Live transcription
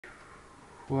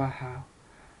Wow,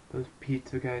 those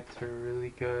pizza guts are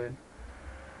really good.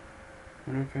 I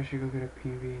wonder if I should go get a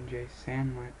PB&J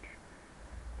sandwich.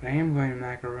 But I am going to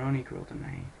Macaroni Grill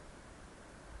tonight.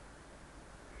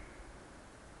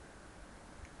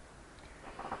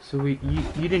 So you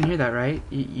didn't hear that, right?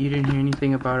 You didn't hear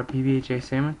anything about a PB&J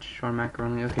sandwich or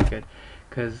macaroni? Okay, good.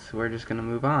 Because we're just going to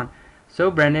move on.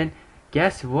 So, Brendan,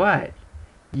 guess what?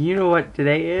 You know what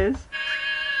today is?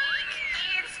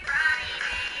 It's Friday,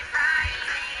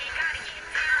 gotta get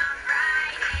down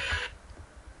Friday.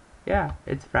 Yeah,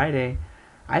 it's Friday.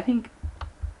 I think,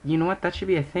 you know what, that should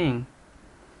be a thing.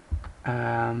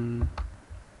 I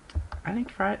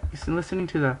think listening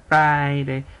to the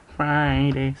Friday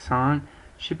song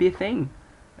should be a thing.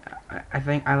 I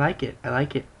think I like it. I'm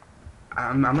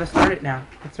gonna start it now.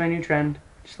 It's my new trend.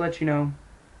 Just to let you know,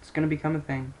 it's gonna become a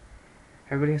thing.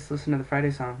 Everybody has to listen to the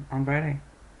Friday song on Friday,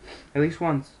 at least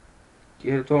once.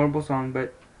 Yeah, it's a horrible song,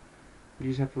 but you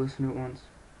just have to listen to it once.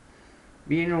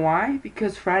 But you know why?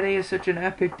 Because Friday is such an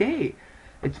epic day.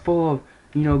 It's full of,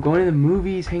 going to the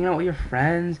movies, hanging out with your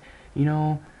friends,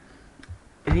 and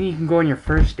then you can go on your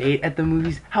first date at the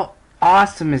movies. How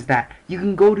awesome is that? You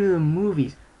can go to the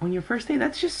movies on your first date.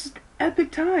 That's just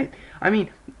epic time. I mean,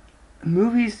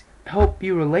 movies help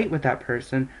you relate with that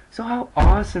person. So how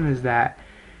awesome is that?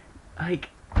 Like,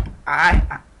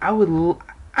 I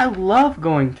love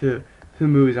going to the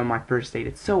movies on my first date.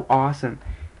 It's so awesome.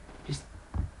 Just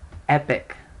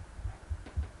epic.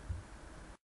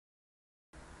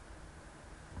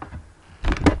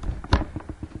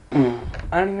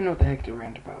 I don't even know what the heck to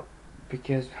rant about,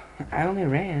 because I only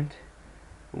rant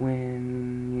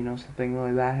when, something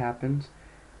really bad happens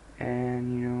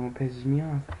and, it pisses me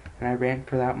off. And I rant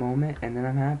for that moment, and then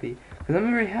I'm happy. Because I'm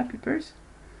a very happy person.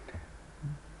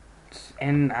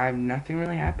 And nothing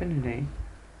really happened today.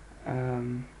 I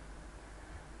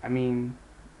mean,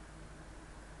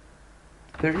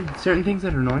 certain things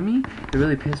that annoy me, that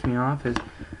really piss me off, is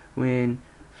when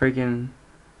freaking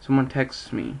someone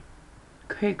texts me,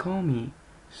 "Hey, call me."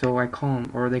 So I call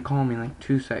them, or they call me like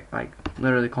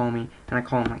literally call me, and I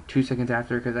call them like 2 seconds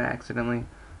after because I accidentally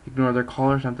ignore their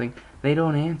call or something. They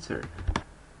don't answer,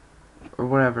 or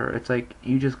whatever. It's like,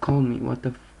 you just called me.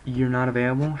 You're not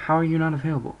available? How are you not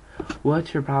available?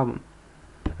 What's your problem?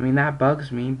 I mean, that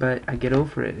bugs me, but I get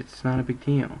over it. It's not a big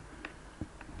deal.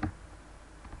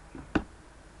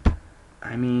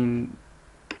 I mean,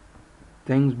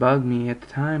 things bug me at the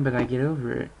time, but I get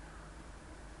over it.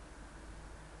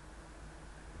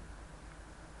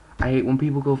 I hate when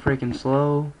people go freaking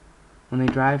slow, when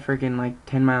they drive freaking like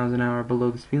 10 miles an hour below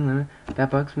the speed limit.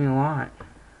 That bugs me a lot.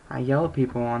 I yell at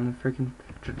people on the freaking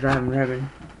driving.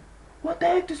 What the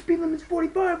heck? The speed limit's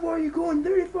 45. Why are you going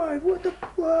 35? What the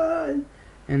fuck?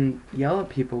 And yell at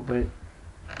people, but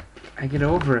I get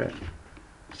over it.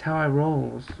 It's how I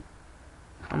rolls.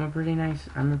 I'm a pretty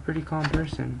calm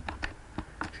person.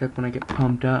 Except when I get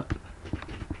pumped up.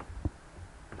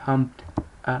 Pumped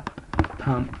up.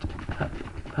 Pumped up.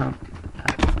 Pumped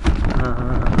up.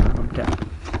 Pumped up.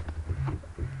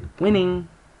 Winning.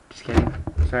 Just kidding.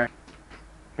 Sorry.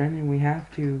 Brandon, we have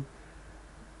to.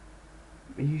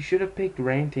 You should have picked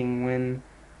ranting when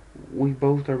we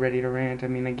both are ready to rant. I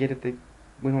mean, I get it that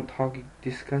we don't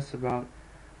discuss about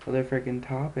other freaking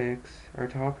topics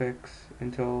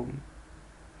until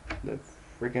the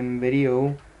freaking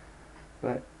video,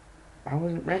 but I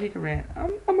wasn't ready to rant.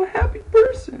 I'm a happy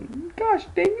person. Gosh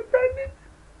dang it, Brendan.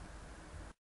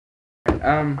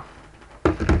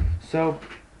 So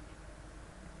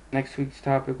next week's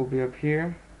topic will be up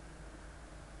here,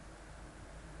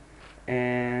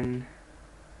 and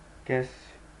guess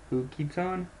who keeps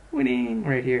on winning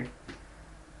right here.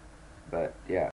 But yeah.